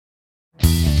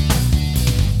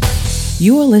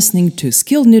You are listening to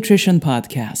Skilled Nutrition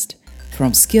Podcast.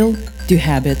 From skill to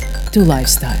habit to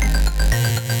lifestyle.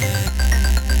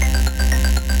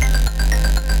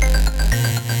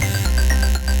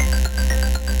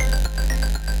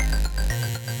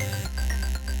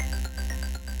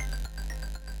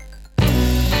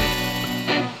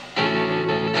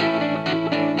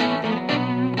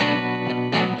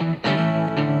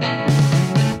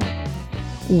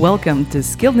 Welcome to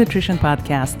Skilled Nutrition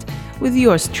Podcast with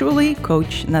yours truly,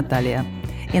 Coach Natalia.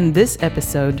 In this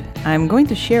episode, I'm going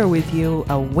to share with you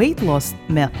a weight loss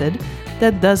method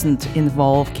that doesn't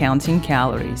involve counting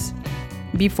calories.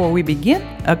 Before we begin,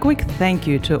 a quick thank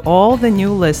you to all the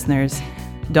new listeners.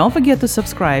 Don't forget to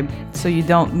subscribe so you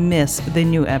don't miss the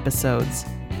new episodes.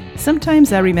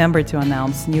 Sometimes I remember to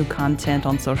announce new content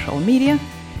on social media,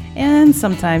 and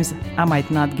sometimes I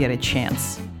might not get a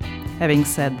chance. Having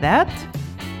said that,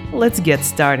 let's get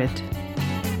started.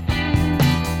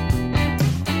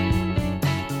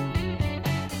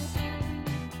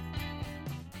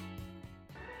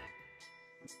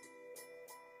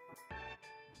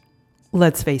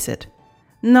 Let's face it,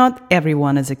 not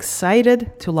everyone is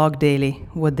excited to log daily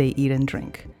what they eat and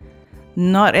drink.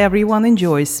 Not everyone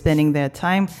enjoys spending their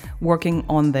time working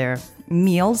on their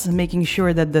meals, making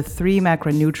sure that the 3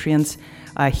 macronutrients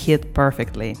are hit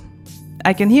perfectly.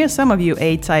 I can hear some of you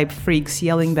A-type freaks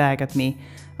yelling back at me,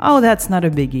 "Oh, that's not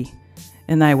a biggie."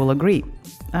 And I will agree,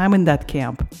 I'm in that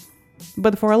camp.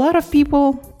 But for a lot of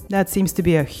people, that seems to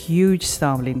be a huge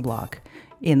stumbling block.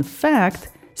 In fact,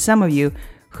 some of you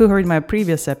who heard my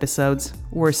previous episodes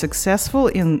were successful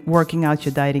in working out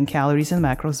your dieting calories and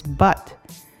macros, but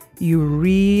you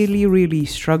really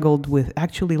struggled with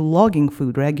actually logging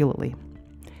food regularly.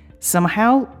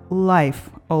 Somehow, life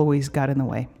always got in the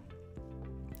way.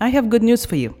 I have good news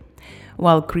for you.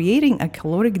 While creating a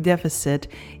caloric deficit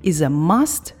is a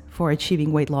must for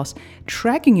achieving weight loss,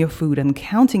 tracking your food and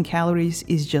counting calories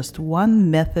is just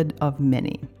one method of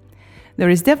many. There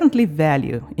is definitely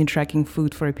value in tracking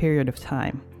food for a period of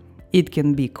time. It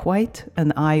can be quite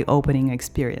an eye-opening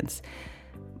experience.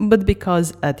 But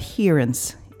because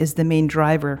adherence is the main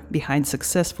driver behind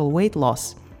successful weight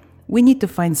loss, we need to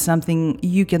find something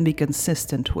you can be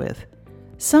consistent with.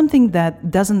 Something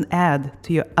that doesn't add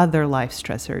to your other life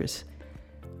stressors.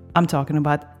 I'm talking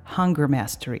about hunger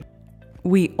mastery.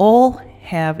 We all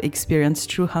have experienced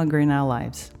true hunger in our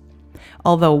lives.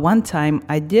 Although one time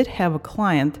I did have a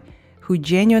client who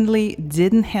genuinely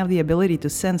didn't have the ability to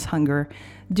sense hunger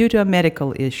due to a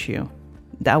medical issue.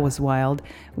 That was wild.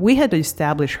 We had to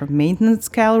establish her maintenance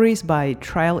calories by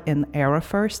trial and error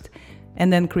first,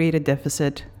 and then create a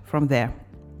deficit from there.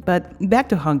 But back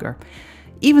to hunger.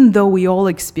 Even though we all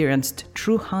experienced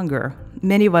true hunger,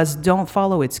 many of us don't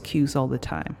follow its cues all the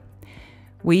time.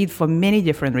 We eat for many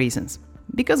different reasons.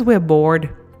 Because we're bored,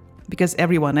 because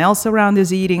everyone else around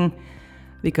is eating,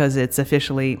 because it's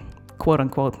officially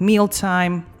quote-unquote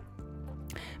mealtime,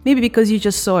 maybe because you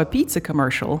just saw a pizza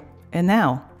commercial and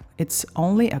now it's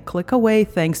only a click away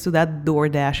thanks to that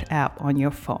DoorDash app on your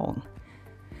phone.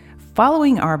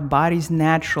 Following our body's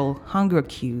natural hunger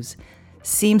cues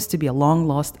seems to be a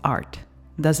long-lost art,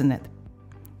 doesn't it?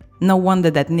 No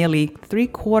wonder that nearly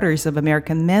 3/4 of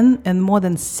American men and more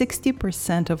than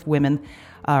 60% of women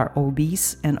are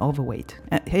obese and overweight.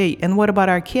 Hey, and what about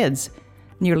our kids?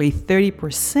 Nearly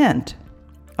 30%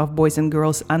 of boys and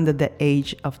girls under the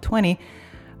age of 20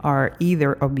 are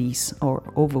either obese or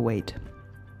overweight.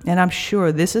 And I'm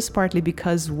sure this is partly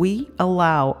because we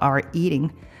allow our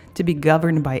eating to be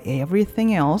governed by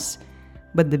everything else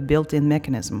but the built-in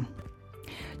mechanism.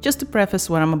 Just to preface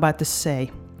what I'm about to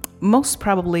say, most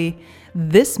probably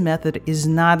this method is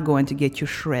not going to get you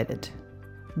shredded,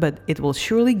 but it will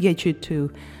surely get you to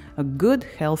a good,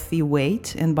 healthy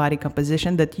weight and body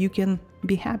composition that you can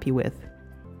be happy with.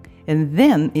 And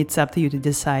then it's up to you to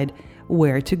decide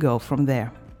where to go from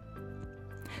there.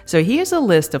 So here's a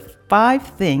list of 5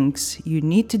 things you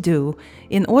need to do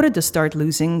in order to start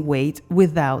losing weight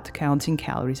without counting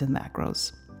calories and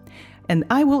macros. And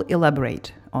I will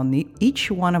elaborate on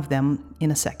each one of them in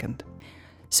a second.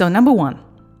 So number 1,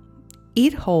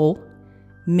 eat whole,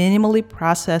 minimally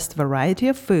processed variety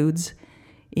of foods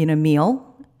in a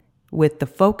meal with the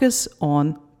focus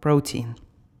on protein.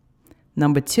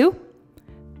 Number 2,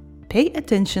 pay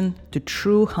attention to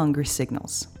true hunger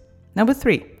signals. Number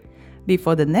 3,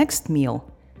 before the next meal,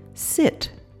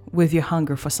 sit with your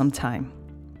hunger for some time.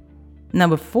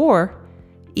 Number 4,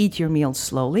 eat your meal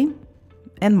slowly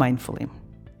and mindfully.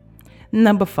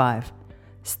 Number 5,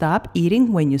 stop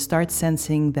eating when you start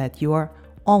sensing that you are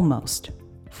almost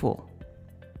full.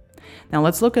 Now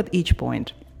let's look at each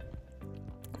point.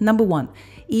 Number 1,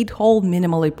 Eat whole,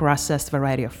 minimally processed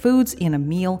variety of foods in a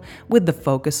meal with the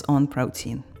focus on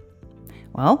protein.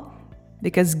 Well,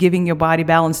 because giving your body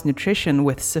balanced nutrition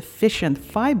with sufficient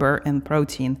fiber and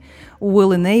protein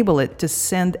will enable it to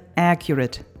send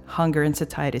accurate hunger and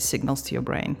satiety signals to your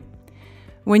brain.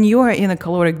 When you are in a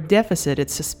caloric deficit,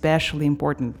 it's especially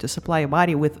important to supply your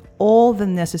body with all the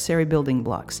necessary building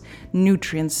blocks,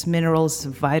 nutrients, minerals,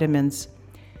 vitamins.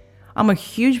 I'm a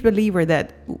huge believer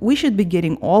that we should be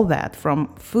getting all that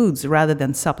from foods rather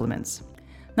than supplements.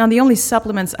 Now, the only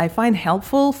supplements I find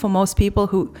helpful for most people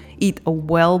who eat a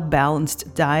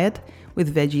well-balanced diet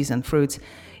with veggies and fruits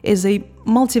is a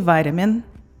multivitamin,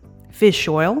 fish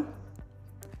oil,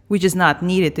 which is not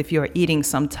needed if you're eating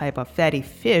some type of fatty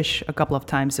fish a couple of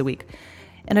times a week,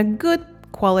 and a good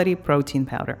quality protein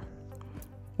powder.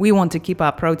 We want to keep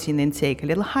our protein intake a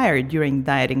little higher during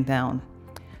dieting down,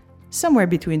 somewhere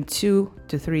between 2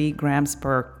 to 3 grams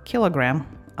per kilogram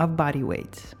of body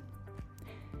weight.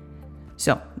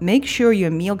 So make sure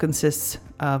your meal consists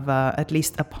of at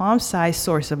least a palm-sized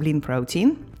source of lean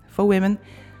protein for women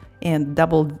and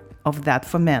double of that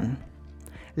for men.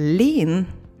 Lean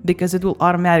because it will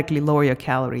automatically lower your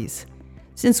calories,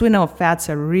 since we know fats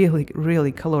are really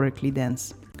calorically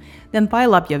dense. Then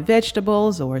pile up your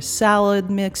vegetables or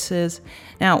salad mixes.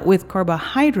 Now, with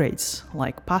carbohydrates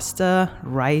like pasta,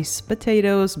 rice,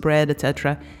 potatoes, bread,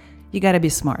 etc., you gotta be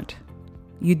smart.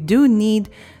 You do need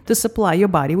to supply your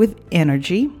body with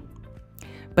energy,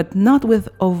 but not with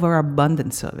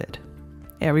overabundance of it.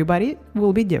 Everybody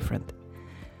will be different.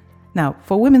 Now,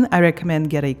 for women, I recommend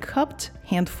get a cupped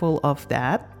handful of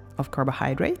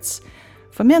carbohydrates.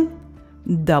 For men,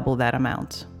 double that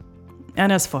amount.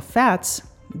 And as for fats,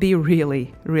 be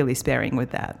really sparing with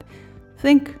that.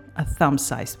 Think a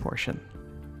thumb-sized portion.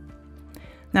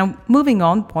 Now, moving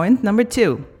on, point number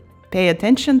 2. Pay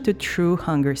attention to true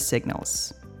hunger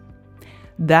signals.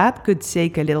 That could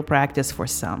take a little practice for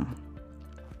some,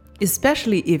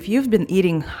 especially if you've been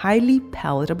eating highly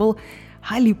palatable,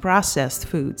 highly processed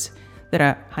foods that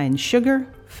are high in sugar,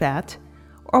 fat,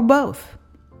 or both.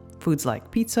 Foods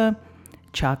like pizza,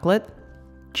 chocolate,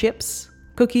 chips,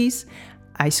 cookies,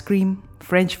 ice cream,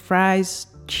 French fries,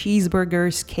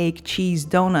 cheeseburgers, cake, cheese,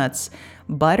 donuts,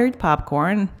 buttered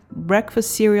popcorn,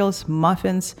 breakfast cereals,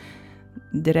 muffins.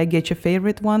 Did I get your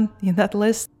favorite one in that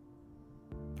list?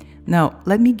 Now,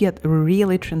 let me get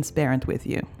really transparent with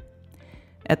you.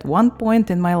 At one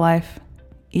point in my life,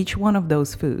 each one of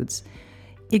those foods,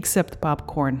 except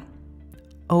popcorn,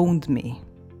 owned me.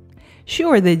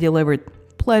 Sure, they delivered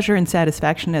pleasure and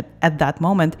satisfaction at that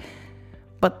moment,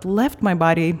 but left my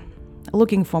body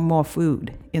looking for more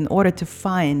food in order to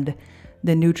find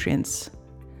the nutrients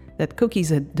that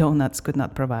cookies and donuts could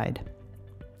not provide.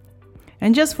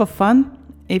 And just for fun,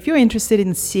 if you're interested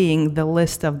in seeing the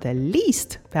list of the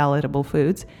least palatable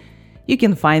foods, you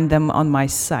can find them on my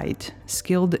site,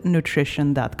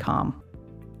 skillednutrition.com.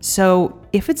 So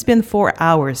if it's been 4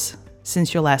 hours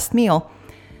since your last meal,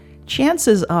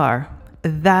 chances are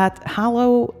that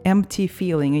hollow, empty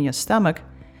feeling in your stomach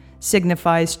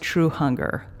signifies true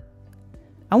hunger.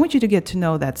 I want you to get to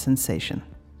know that sensation.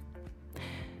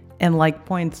 And like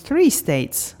point 3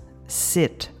 states,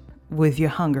 sit with your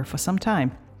hunger for some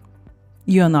time.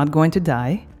 You're not going to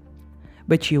die,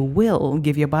 but you will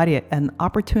give your body an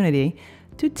opportunity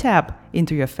to tap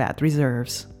into your fat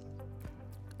reserves.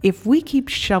 If we keep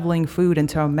shoveling food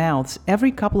into our mouths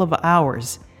every couple of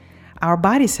hours, our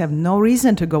bodies have no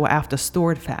reason to go after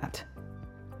stored fat.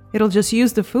 It'll just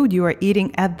use the food you are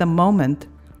eating at the moment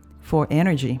for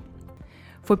energy.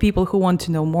 For people who want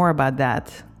to know more about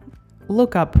that,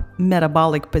 look up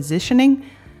metabolic positioning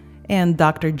and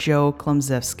Dr. Joe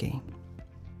Klomzewski.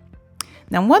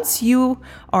 Now, once you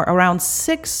are around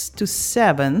 6 to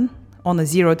 7 on a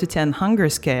 0 to 10 hunger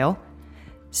scale,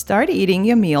 start eating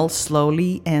your meal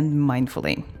slowly and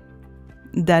mindfully.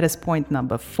 That is point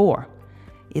number 4.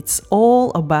 It's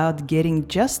all about getting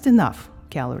just enough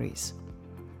calories.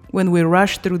 When we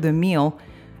rush through the meal,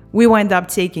 we wind up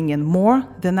taking in more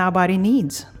than our body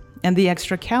needs, and the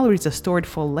extra calories are stored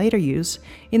for later use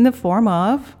in the form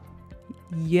of,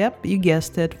 yep, you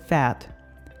guessed it, fat.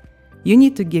 You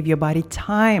need to give your body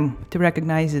time to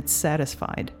recognize it's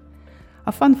satisfied.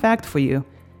 A fun fact for you,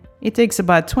 it takes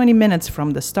about 20 minutes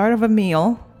from the start of a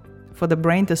meal for the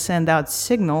brain to send out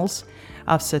signals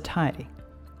of satiety.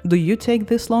 Do you take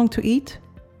this long to eat?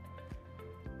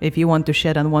 If you want to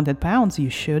shed unwanted pounds, you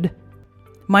should.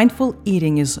 Mindful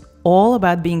eating is all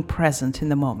about being present in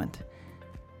the moment,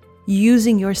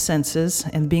 using your senses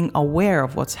and being aware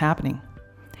of what's happening.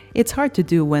 It's hard to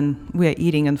do when we're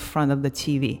eating in front of the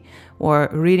TV or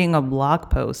reading a blog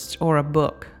post or a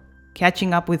book.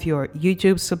 catching up with your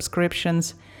YouTube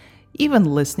subscriptions, even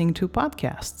listening to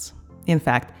podcasts. In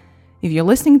fact, if you're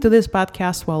listening to this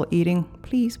podcast while eating,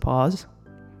 please pause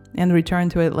and return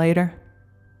to it later.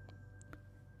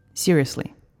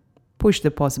 Seriously, push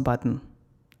the pause button.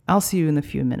 I'll see you in a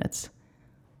few minutes.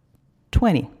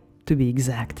 20 to be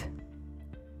exact.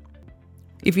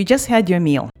 If you just had your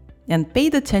meal and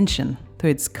paid attention to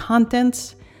its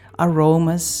contents,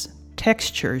 aromas,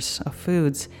 textures of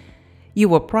foods, you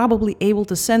were probably able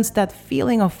to sense that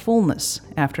feeling of fullness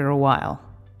after a while.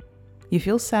 You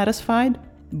feel satisfied,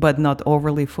 but not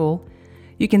overly full.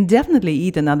 You can definitely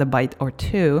eat another bite or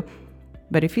two,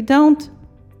 but if you don't,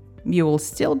 you will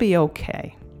still be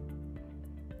okay.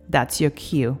 That's your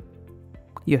cue.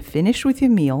 You're finished with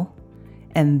your meal,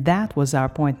 and that was our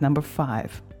point number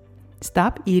 5.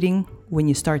 Stop eating when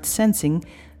you start sensing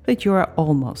that you are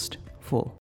almost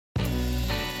full.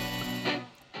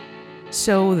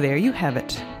 So there you have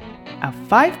it, a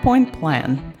 5-point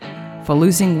plan for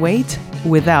losing weight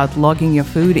without logging your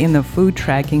food in the food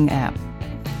tracking app.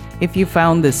 If you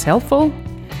found this helpful,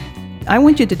 I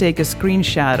want you to take a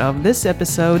screenshot of this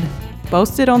episode,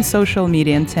 post it on social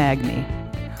media and tag me.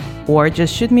 Or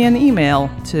just shoot me an email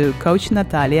to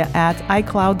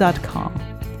coachnatalia@icloud.com.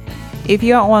 If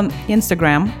you're on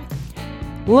Instagram,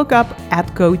 look up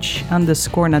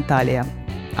 @coach_Natalia.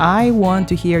 I want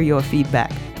to hear your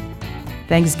feedback.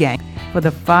 Thanks, gang, for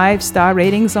the 5-star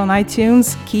ratings on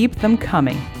iTunes. Keep them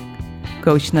coming.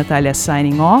 Coach Natalia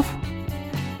signing off.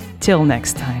 Till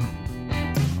next time.